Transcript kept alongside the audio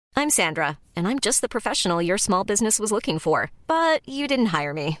I'm Sandra, and I'm just the professional your small business was looking for. But you didn't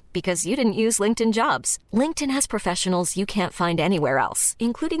hire me because you didn't use LinkedIn Jobs. LinkedIn has professionals you can't find anywhere else,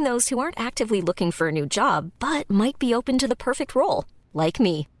 including those who aren't actively looking for a new job, but might be open to the perfect role, like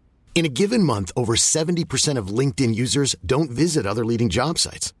me. In a given month, over 70% of LinkedIn users don't visit other leading job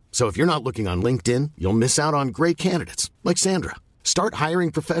sites. So if you're not looking on LinkedIn, you'll miss out on great candidates like Sandra. Start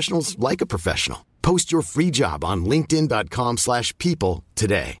hiring professionals like a professional. Post your free job on linkedin.com/people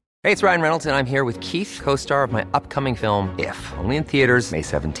today. Hey, it's Ryan Reynolds, and I'm here with Keith, co-star of my upcoming film, If, only in theaters May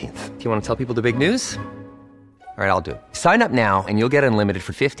 17th. Do you want to tell people the big news? All right, I'll do it. Sign up now and you'll get unlimited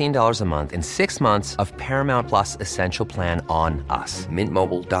for $15 a month and 6 months of Paramount Plus Essential Plan on us.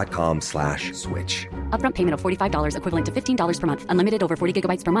 MintMobile.com/switch. Upfront payment of $45 equivalent to $15 per month. Unlimited over 40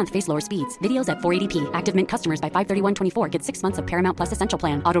 gigabytes per month. Face lower speeds. Videos at 480p. Active Mint customers by 531.24 get 6 months of Paramount Plus Essential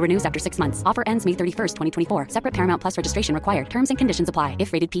Plan. Auto renews after 6 months. Offer ends May 31st, 2024. Separate Paramount Plus registration required. Terms and conditions apply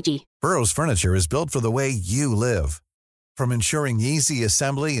if rated PG. Burrow's furniture is built for the way you live. From ensuring easy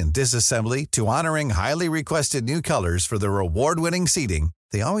assembly and disassembly to honoring highly requested new colors for their award-winning seating,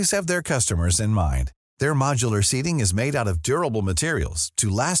 they always have their customers in mind. Their modular seating is made out of durable materials to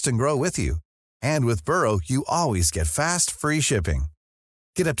last and grow with you. And with Burrow, you always get fast, free shipping.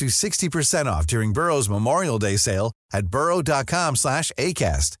 Get up to 60% off during Burrow's Memorial Day sale at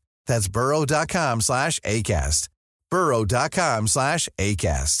burrow.com/ACAST. That's burrow.com/ACAST.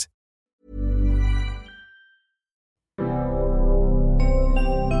 burrow.com/ACAST.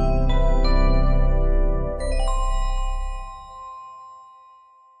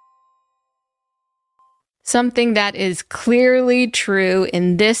 Something that is clearly true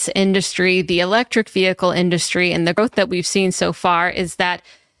in this industry, the electric vehicle industry, and the growth that we've seen so far is that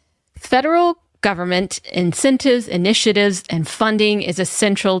federal government incentives, initiatives, and funding is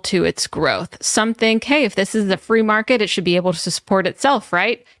essential to its growth. Some think, hey, if this is a free market, it should be able to support itself,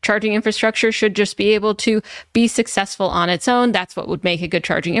 right? Charging infrastructure should just be able to be successful on its own. That's what would make a good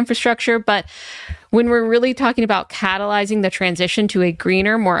charging infrastructure. But when we're really talking about catalyzing the transition to a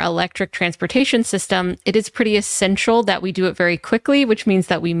greener, more electric transportation system, it is pretty essential that we do it very quickly, which means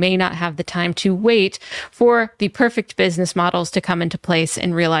that we may not have the time to wait for the perfect business models to come into place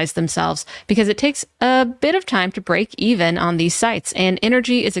and realize themselves, because it takes a bit of time to break even on these sites. And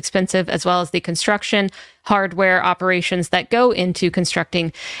energy is expensive, as well as the construction, hardware operations that go into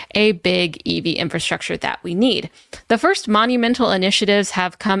constructing a big EV infrastructure that we need. The first monumental initiatives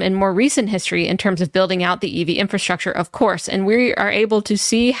have come in more recent history in terms of building out the EV infrastructure, of course, and we are able to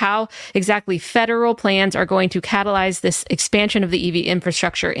see how exactly federal plans are going to catalyze this expansion of the EV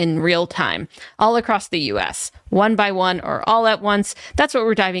infrastructure in real time, all across the U.S., one by one or all at once. That's what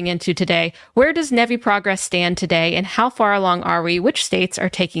we're diving into today. Where does NEVI progress stand today, and how far along are we? Which states are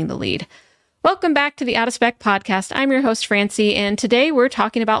taking the lead? Welcome back to the Out of Spec podcast. I'm your host, Francie, and today we're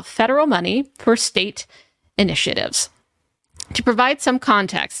talking about federal money for state initiatives. To provide some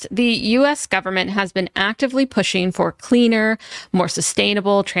context, the U.S. government has been actively pushing for cleaner, more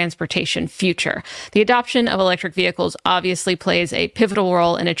sustainable transportation future. The adoption of electric vehicles obviously plays a pivotal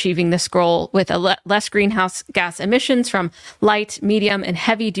role in achieving this goal. With less greenhouse gas emissions from light, medium, and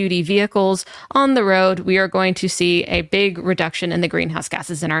heavy-duty vehicles on the road, we are going to see a big reduction in the greenhouse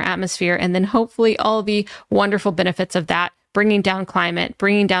gases in our atmosphere, and then hopefully all the wonderful benefits of that, bringing down climate,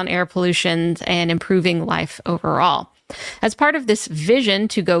 bringing down air pollution, and improving life overall. As part of this vision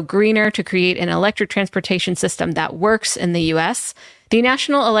to go greener, to create an electric transportation system that works in the U.S., the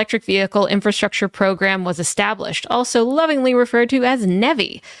National Electric Vehicle Infrastructure Program was established, also lovingly referred to as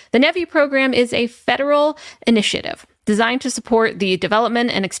NEVI. The NEVI program is a federal initiative designed to support the development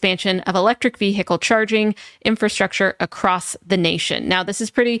and expansion of electric vehicle charging infrastructure across the nation. Now, this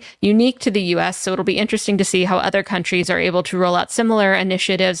is pretty unique to the U.S., so it'll be interesting to see how other countries are able to roll out similar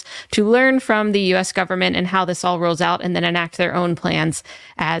initiatives, to learn from the U.S. government and how this all rolls out, and then enact their own plans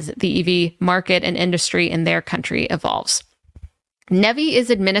as the EV market and industry in their country evolves. NEVI is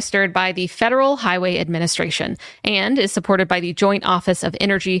administered by the Federal Highway Administration and is supported by the Joint Office of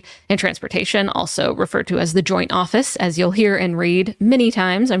Energy and Transportation, also referred to as the Joint Office, as you'll hear and read many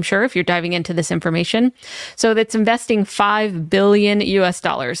times, I'm sure, if you're diving into this information. So that's investing $5 billion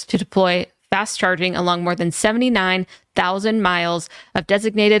to deploy fast charging along more than 79,000 miles of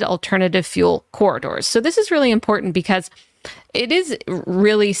designated alternative fuel corridors. So this is really important because it is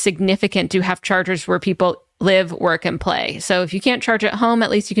really significant to have chargers where people live, work, and play. So if you can't charge at home, at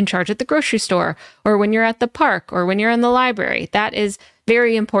least you can charge at the grocery store or when you're at the park or when you're in the library. That is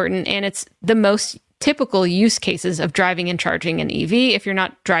very important, and it's the most typical use cases of driving and charging an EV if you're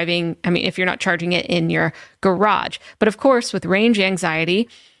not charging it in your garage. But of course, with range anxiety,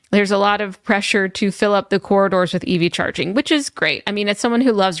 there's a lot of pressure to fill up the corridors with EV charging, which is great. I mean, as someone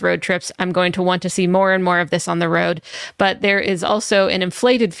who loves road trips, I'm going to want to see more and more of this on the road. But there is also an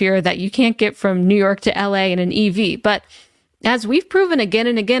inflated fear that you can't get from New York to LA in an EV. But as we've proven again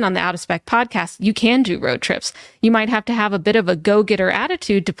and again on the Out of Spec podcast, you can do road trips. You might have to have a bit of a go-getter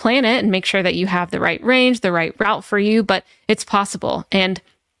attitude to plan it and make sure that you have the right range, the right route for you, but it's possible. And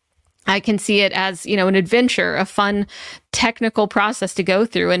I can see it as, an adventure, a fun technical process to go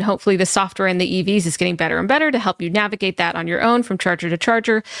through. And hopefully the software in the EVs is getting better and better to help you navigate that on your own from charger to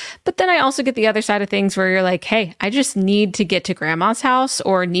charger. But then I also get the other side of things where you're like, hey, I just need to get to grandma's house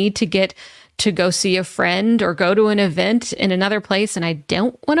or need to get to go see a friend or go to an event in another place. And I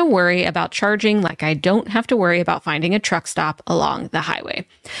don't want to worry about charging like I don't have to worry about finding a truck stop along the highway.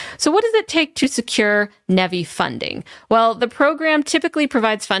 So what does it take to secure NEVI funding? Well, the program typically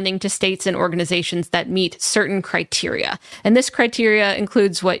provides funding to states and organizations that meet certain criteria. And this criteria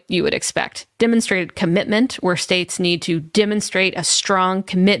includes what you would expect. Demonstrated commitment, where states need to demonstrate a strong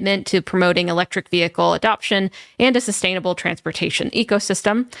commitment to promoting electric vehicle adoption and a sustainable transportation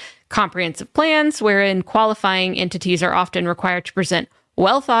ecosystem. Comprehensive plans, wherein qualifying entities are often required to present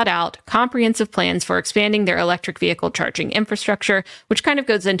well thought out, comprehensive plans for expanding their electric vehicle charging infrastructure, which kind of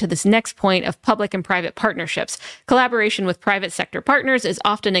goes into this next point of public and private partnerships. Collaboration with private sector partners is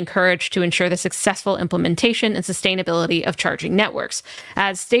often encouraged to ensure the successful implementation and sustainability of charging networks.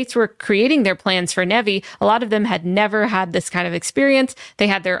 As states were creating their plans for NEVI, a lot of them had never had this kind of experience. They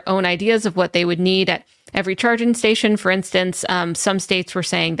had their own ideas of what they would need at every charging station. For instance, some states were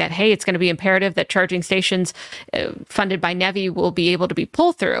saying that, hey, it's going to be imperative that charging stations funded by NEVI will be able to be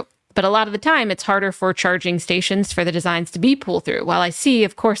pull-through. But a lot of the time, it's harder for charging stations for the designs to be pull-through. While I see,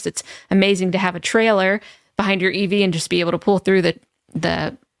 of course, it's amazing to have a trailer behind your EV and just be able to pull through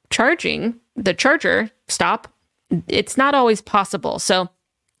the charger stop, it's not always possible. So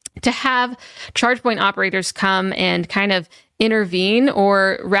to have charge point operators come and kind of intervene,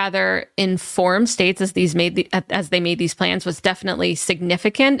 or rather inform states as they made these plans, was definitely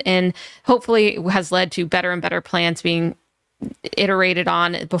significant, and hopefully has led to better and better plans being iterated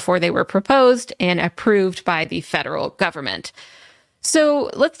on before they were proposed and approved by the federal government. So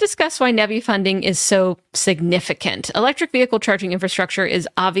let's discuss why NEVI funding is so significant. Electric vehicle charging infrastructure is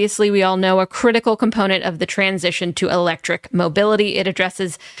obviously, we all know, a critical component of the transition to electric mobility. It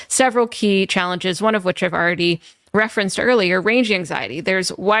addresses several key challenges, one of which I've already referenced earlier, range anxiety.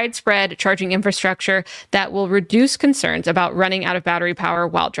 There's widespread charging infrastructure that will reduce concerns about running out of battery power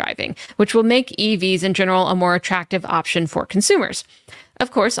while driving, which will make EVs in general a more attractive option for consumers.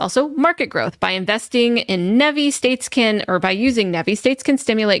 Of course, also market growth. By investing in NEVI, by using NEVI, states can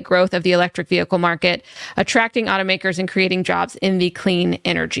stimulate growth of the electric vehicle market, attracting automakers and creating jobs in the clean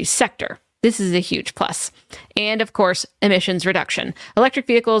energy sector. This is a huge plus. And of course, emissions reduction. Electric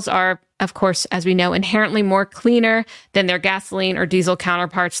vehicles are, of course, as we know, inherently more cleaner than their gasoline or diesel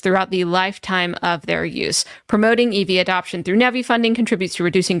counterparts throughout the lifetime of their use. Promoting EV adoption through NEVI funding contributes to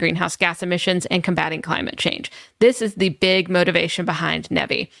reducing greenhouse gas emissions and combating climate change. This is the big motivation behind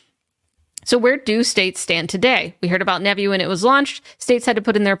NEVI. So where do states stand today? We heard about NEVI when it was launched. States had to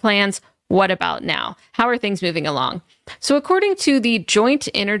put in their plans. What about now? How are things moving along? So according to the Joint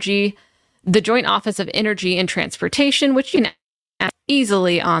Office of Energy and Transportation, which you can access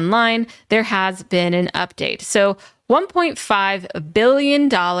easily online, there has been an update. So $1.5 billion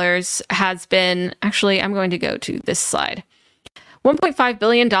has been, actually, I'm going to go to this slide. $1.5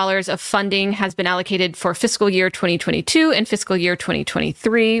 billion of funding has been allocated for fiscal year 2022 and fiscal year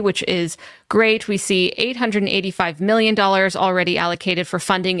 2023, which is great. We see $885 million already allocated for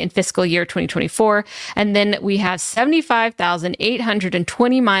funding in fiscal year 2024. And then we have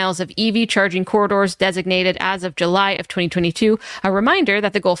 75,820 miles of EV charging corridors designated as of July of 2022. A reminder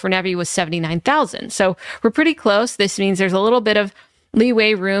that the goal for NEVI was 79,000. So we're pretty close. This means there's a little bit of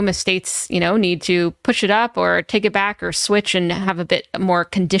leeway room if states, need to push it up or take it back or switch and have a bit more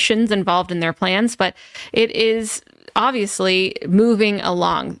conditions involved in their plans. But it is obviously moving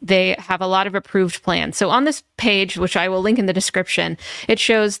along. They have a lot of approved plans. So on this page, which I will link in the description, it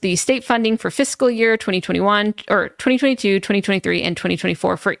shows the state funding for fiscal year 2021 or 2022, 2023, and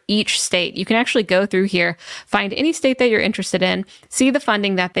 2024 for each state. You can actually go through here, find any state that you're interested in, see the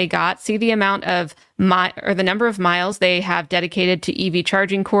funding that they got, see the amount of the number of miles they have dedicated to EV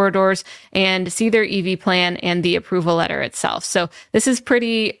charging corridors, and see their EV plan and the approval letter itself. So this is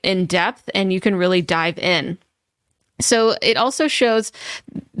pretty in-depth, and you can really dive in. So it also shows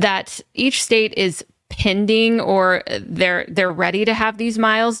that each state is pending, or they're ready to have these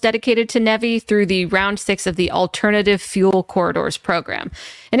miles dedicated to NEVI through the round 6 of the Alternative Fuel Corridors program.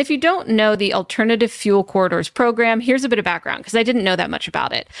 And if you don't know the Alternative Fuel Corridors program, here's a bit of background, because I didn't know that much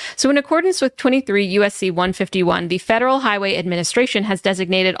about it. So in accordance with 23 U.S.C. 151, the Federal Highway Administration has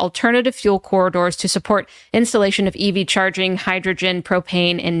designated alternative fuel corridors to support installation of EV charging, hydrogen,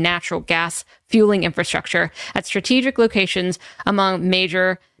 propane, and natural gas fueling infrastructure at strategic locations among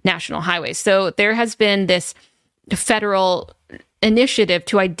major national highways. So there has been this federal initiative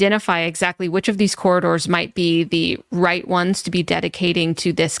to identify exactly which of these corridors might be the right ones to be dedicating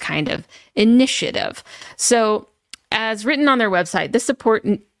to this kind of initiative. So as written on their website, this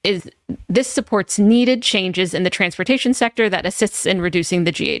supports needed changes in the transportation sector that assists in reducing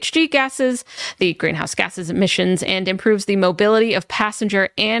the GHG gases, the greenhouse gases emissions, and improves the mobility of passenger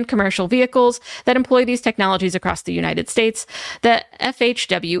and commercial vehicles that employ these technologies across the United States. The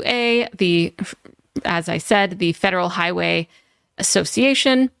FHWA, as I said, the Federal Highway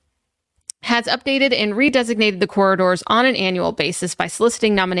Association, has updated and redesignated the corridors on an annual basis by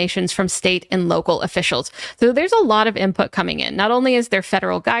soliciting nominations from state and local officials. So there's a lot of input coming in. Not only is there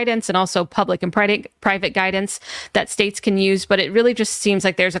federal guidance and also public and private guidance that states can use, but it really just seems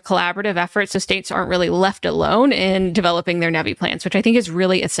like there's a collaborative effort, so states aren't really left alone in developing their NEVI plans, which I think is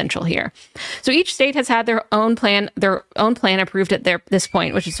really essential here. So each state has had their own plan approved at this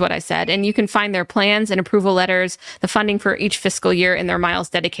point, which is what I said. And you can find their plans and approval letters, the funding for each fiscal year, and their miles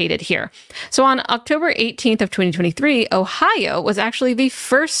dedicated here. So on October 18th of 2023, Ohio was actually the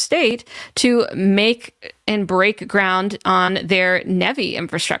first state to make and break ground on their NEVI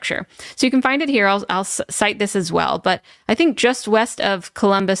infrastructure. So you can find it here. I'll cite this as well. But I think just west of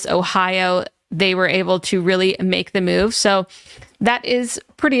Columbus, Ohio, they were able to really make the move. So that is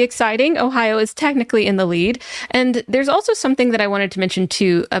pretty exciting. Ohio is technically in the lead. And there's also something that I wanted to mention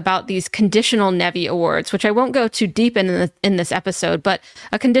too about these conditional NEVI awards, which I won't go too deep in this episode, but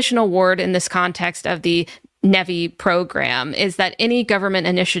a conditional award in this context of the NEVI program is that any government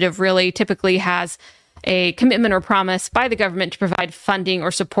initiative really typically has a commitment or promise by the government to provide funding or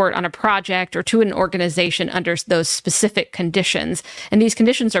support on a project or to an organization under those specific conditions. And these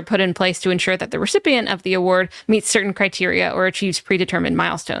conditions are put in place to ensure that the recipient of the award meets certain criteria or achieves predetermined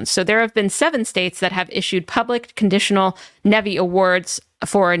milestones. So there have been 7 states that have issued public conditional NEVI awards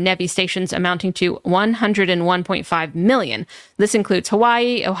for NEVI stations amounting to $101.5 million. This includes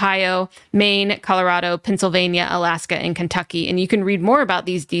Hawaii, Ohio, Maine, Colorado, Pennsylvania, Alaska, and Kentucky. And you can read more about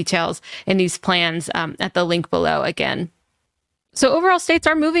these details in these plans at the link below again. So overall, states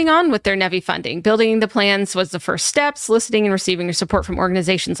are moving on with their NEVI funding. Building the plans was the first step. Soliciting and receiving support from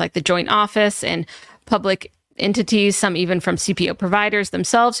organizations like the Joint Office and public entities, some even from CPO providers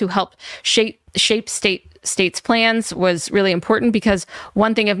themselves who helped shape states' plans was really important, because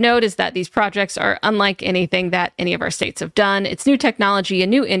one thing of note is that these projects are unlike anything that any of our states have done. It's new technology, a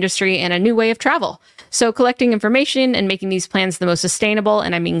new industry, and a new way of travel. So collecting information and making these plans the most sustainable,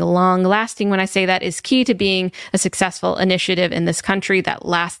 and I mean long-lasting when I say that, is key to being a successful initiative in this country that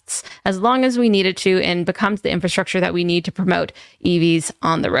lasts as long as we need it to and becomes the infrastructure that we need to promote EVs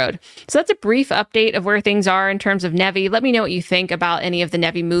on the road. So that's a brief update of where things are in terms of NEVI. Let me know what you think about any of the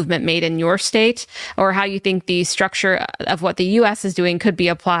NEVI movement made in your state, or how you think the structure of what the U.S. is doing could be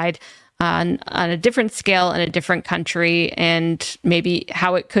applied on a different scale in a different country, and maybe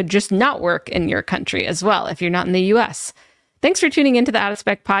how it could just not work in your country as well if you're not in the U.S. Thanks for tuning into the Out of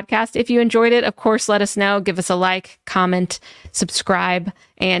Spec podcast. If you enjoyed it, of course, let us know. Give us a like, comment, subscribe,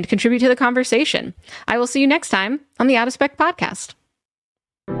 and contribute to the conversation. I will see you next time on the Out of Spec podcast.